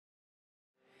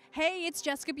Hey, it's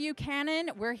Jessica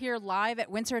Buchanan. We're here live at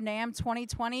Winter NAMM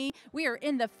 2020. We are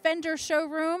in the Fender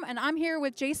showroom, and I'm here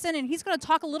with Jason, and he's going to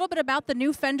talk a little bit about the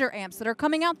new Fender amps that are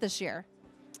coming out this year.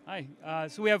 Hi.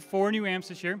 So we have 4 new amps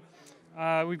this year.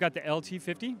 We've got the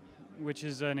LT50, which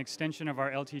is an extension of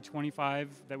our LT25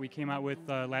 that we came out with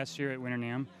last year at Winter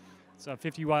NAMM. It's a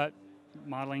 50-watt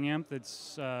modeling amp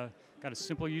that's got a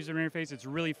simple user interface. It's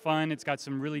really fun. It's got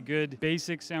some really good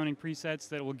basic sounding presets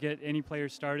that will get any player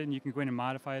started, and you can go in and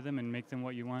modify them and make them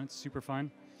what you want. It's super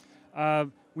fun.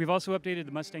 We've also updated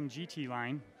the Mustang GT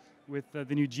line with the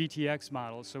new GTX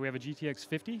models. So we have a GTX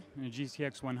 50 and a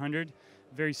GTX 100.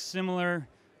 Very similar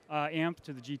amp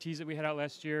to the GTs that we had out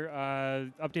last year.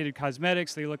 Updated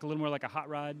cosmetics. They look a little more like a hot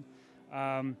rod.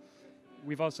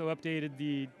 We've also updated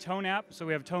the Tone app. So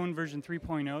we have Tone version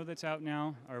 3.0 that's out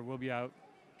now, or will be out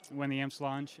when the amps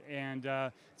launch. And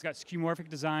it's got skeuomorphic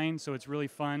design, so it's really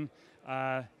fun.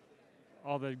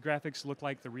 All the graphics look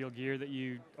like the real gear that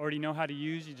you already know how to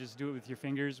use. You just do it with your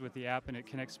fingers with the app, and it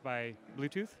connects by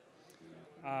Bluetooth.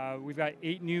 We've got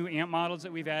 8 new amp models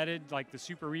that we've added, like the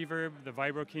Super Reverb, the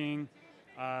Vibro King,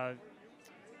 a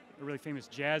really famous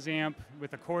jazz amp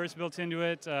with a chorus built into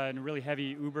it, and a really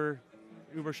heavy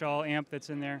Uberschall amp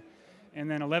that's in there, and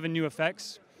then 11 new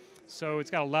effects. So it's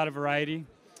got a lot of variety.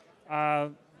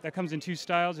 That comes in 2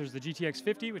 styles. There's the GTX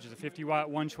 50, which is a 50-watt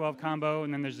 112 combo,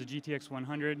 and then there's the GTX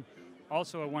 100,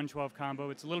 also a 112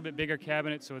 combo. It's a little bit bigger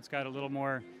cabinet, so it's got a little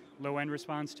more low-end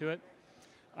response to it.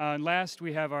 And last,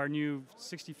 we have our new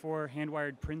 64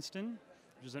 hand-wired Princeton,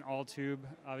 which is an all-tube,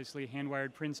 obviously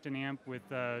hand-wired Princeton amp with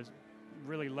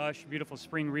really lush, beautiful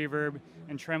spring reverb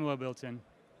and tremolo built in.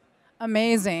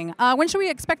 Amazing. When should we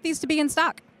expect these to be in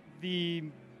stock? The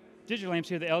digital amps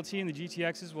here, the LT and the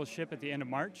GTXs, will ship at the end of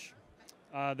March.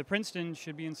 The Princeton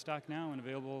should be in stock now and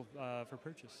available for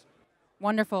purchase.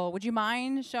 Wonderful. Would you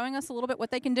mind showing us a little bit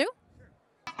what they can do?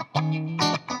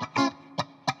 Sure.